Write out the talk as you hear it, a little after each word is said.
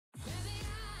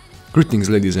Greetings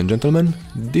ladies and gentlemen,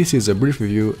 this is a brief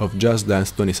review of Just Dance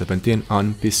 2017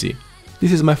 on PC.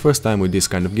 This is my first time with this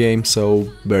kind of game, so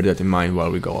bear that in mind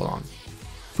while we go along.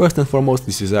 First and foremost,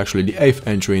 this is actually the 8th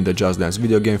entry in the Just Dance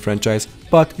video game franchise,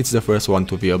 but it's the first one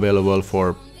to be available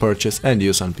for purchase and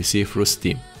use on PC through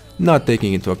Steam, not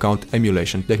taking into account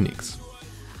emulation techniques.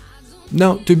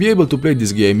 Now, to be able to play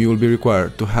this game, you will be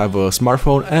required to have a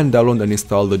smartphone and download and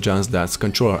install the Just Dance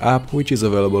controller app, which is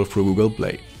available through Google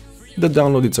Play. The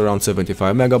download is around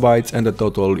 75 MB and the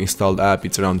total installed app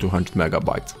is around 200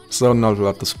 MB, so not a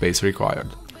lot of space required.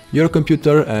 Your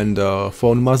computer and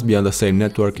phone must be on the same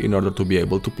network in order to be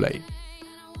able to play.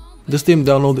 The Steam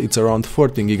download is around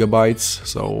 14 GB,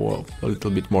 so a little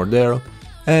bit more there,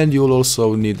 and you'll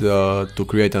also need to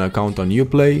create an account on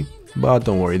Uplay, but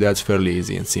don't worry, that's fairly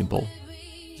easy and simple.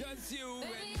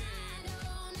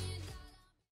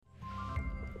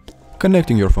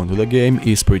 Connecting your phone to the game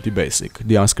is pretty basic,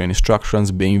 the on-screen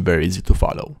instructions being very easy to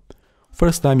follow.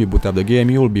 First time you boot up the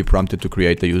game, you will be prompted to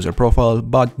create a user profile,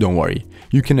 but don't worry,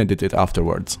 you can edit it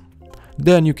afterwards.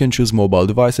 Then you can choose mobile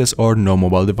devices or no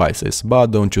mobile devices,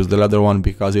 but don't choose the latter one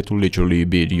because it will literally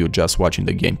be you just watching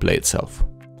the gameplay itself.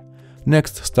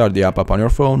 Next, start the app up on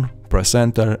your phone, press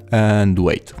enter and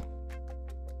wait.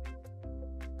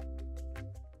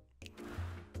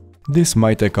 This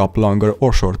might take up longer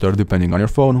or shorter depending on your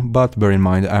phone, but bear in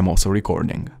mind I'm also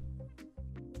recording.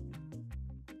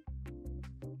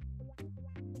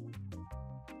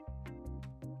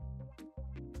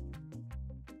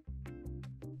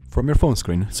 From your phone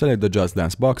screen, select the Just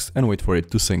Dance box and wait for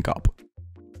it to sync up.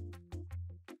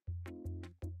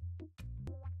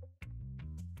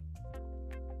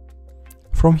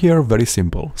 From here, very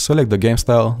simple, select the game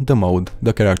style, the mode,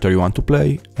 the character you want to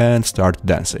play and start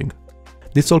dancing.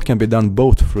 This all can be done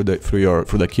both through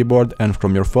the keyboard and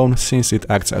from your phone, since it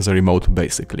acts as a remote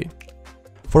basically.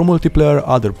 For multiplayer,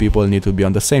 other people need to be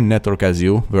on the same network as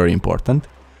you, very important,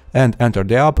 and enter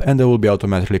the app and they will be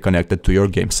automatically connected to your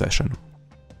game session.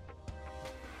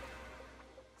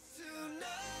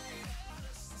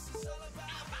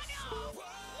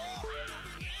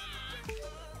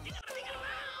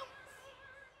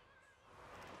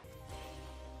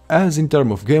 As in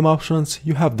terms of game options,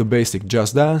 you have the basic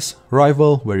Just Dance,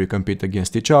 Rival, where you compete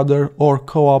against each other, or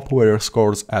Co-op, where your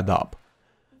scores add up.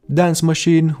 Dance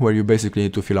Machine, where you basically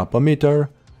need to fill up a meter,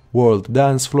 World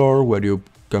Dance Floor, where you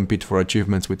compete for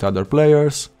achievements with other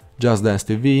players, Just Dance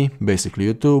TV, basically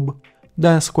YouTube,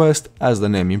 Dance Quest, as the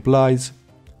name implies,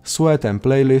 Sweat and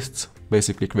Playlists,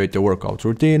 basically create a workout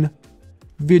routine,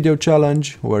 Video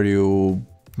Challenge, where you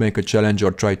make a challenge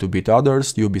or try to beat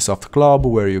others, Ubisoft Club,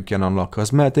 where you can unlock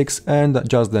cosmetics, and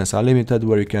Just Dance Unlimited,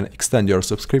 where you can extend your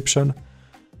subscription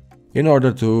in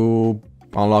order to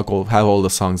have all the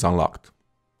songs unlocked.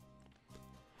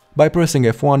 By pressing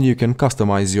F1 you can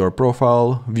customize your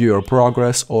profile, view your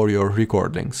progress or your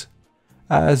recordings.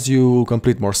 As you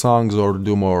complete more songs or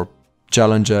do more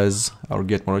challenges or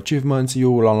get more achievements, you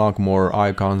will unlock more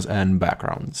icons and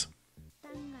backgrounds.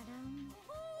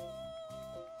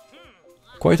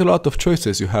 Quite a lot of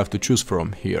choices you have to choose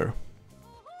from here.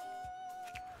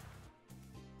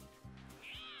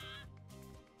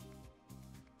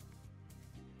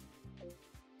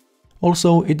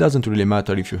 Also, it doesn't really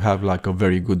matter if you have like a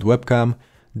very good webcam,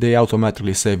 they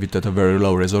automatically save it at a very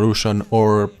low resolution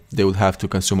or they would have to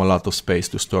consume a lot of space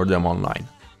to store them online.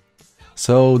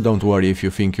 So don't worry if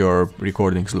you think your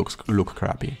recordings look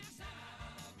crappy.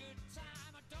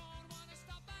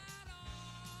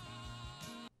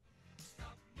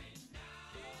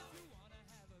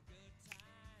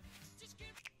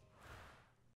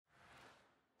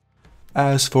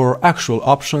 As for actual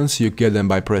options, you get them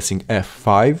by pressing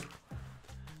F5.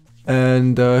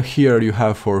 And here you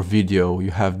have for video,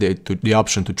 you have the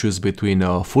option to choose between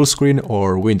full screen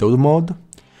or windowed mode.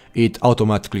 It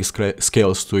automatically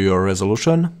scales to your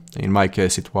resolution. In my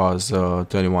case it was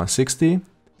 2160.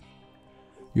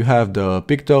 You have the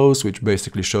pictos, which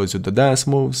basically shows you the dance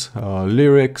moves,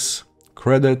 lyrics,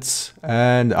 credits,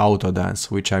 and auto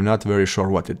dance, which I'm not very sure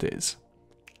what it is.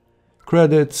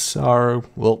 Credits are,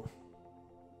 well,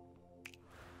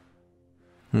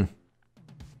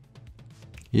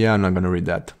 yeah, I'm not gonna read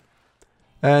that.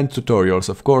 And tutorials,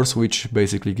 of course, which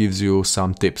basically gives you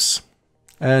some tips.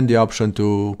 And the option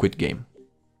to quit game.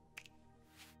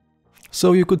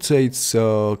 So you could say it's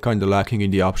kinda lacking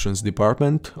in the options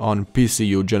department. On PC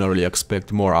you generally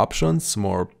expect more options,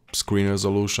 more screen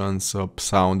resolutions,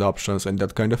 sound options and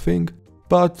that kind of thing.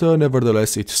 But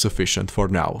nevertheless it's sufficient for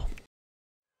now.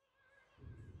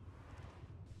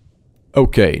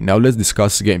 Okay, now let's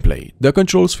discuss gameplay. The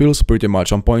controls feels pretty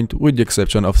much on point with the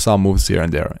exception of some moves here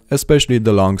and there, especially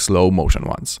the long slow motion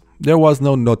ones. There was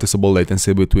no noticeable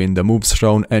latency between the moves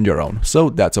shown and your own, so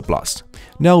that's a plus.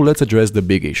 Now let's address the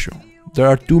big issue. There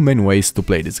are two main ways to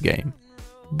play this game.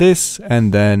 This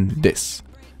and then this.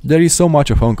 There is so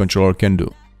much a phone controller can do.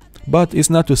 But it's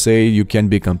not to say you can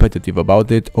be competitive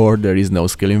about it or there is no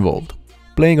skill involved.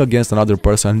 Playing against another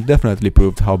person definitely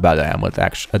proved how bad I am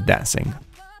at dancing.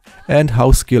 And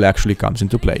how skill actually comes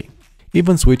into play.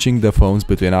 Even switching the phones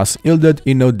between us yielded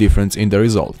in no difference in the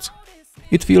results.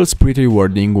 It feels pretty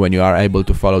rewarding when you are able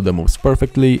to follow the moves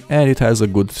perfectly, and it has a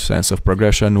good sense of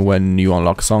progression when you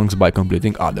unlock songs by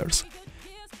completing others.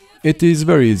 It is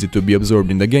very easy to be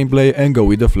absorbed in the gameplay and go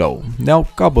with the flow. Now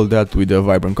couple that with the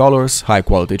vibrant colors, high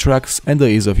quality tracks and the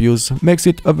ease of use makes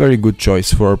it a very good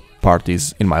choice for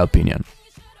parties in my opinion.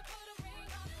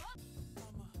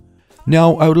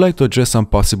 Now I would like to address some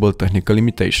possible technical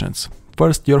limitations.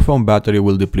 First, your phone battery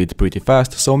will deplete pretty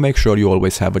fast, so make sure you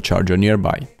always have a charger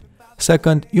nearby.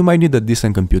 Second, you might need a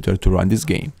decent computer to run this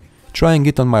game. Trying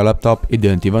it on my laptop, it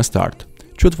didn't even start.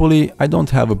 Truthfully, I don't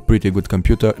have a pretty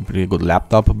good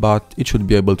laptop, but it should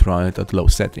be able to run it at low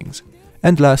settings.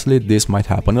 And lastly, this might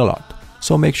happen a lot.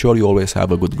 So make sure you always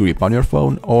have a good grip on your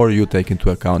phone, or you take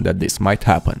into account that this might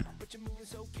happen.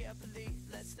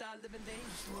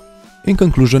 In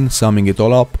conclusion, summing it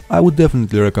all up, I would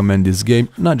definitely recommend this game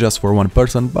not just for one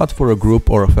person, but for a group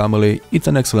or a family. It's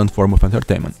an excellent form of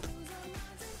entertainment.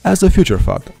 As a future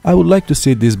thought, I would like to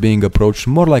see this being approached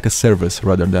more like a service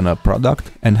rather than a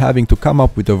product, and having to come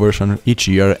up with a version each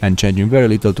year and changing very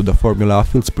little to the formula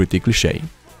feels pretty cliché.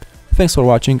 Thanks for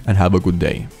watching and have a good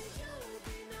day.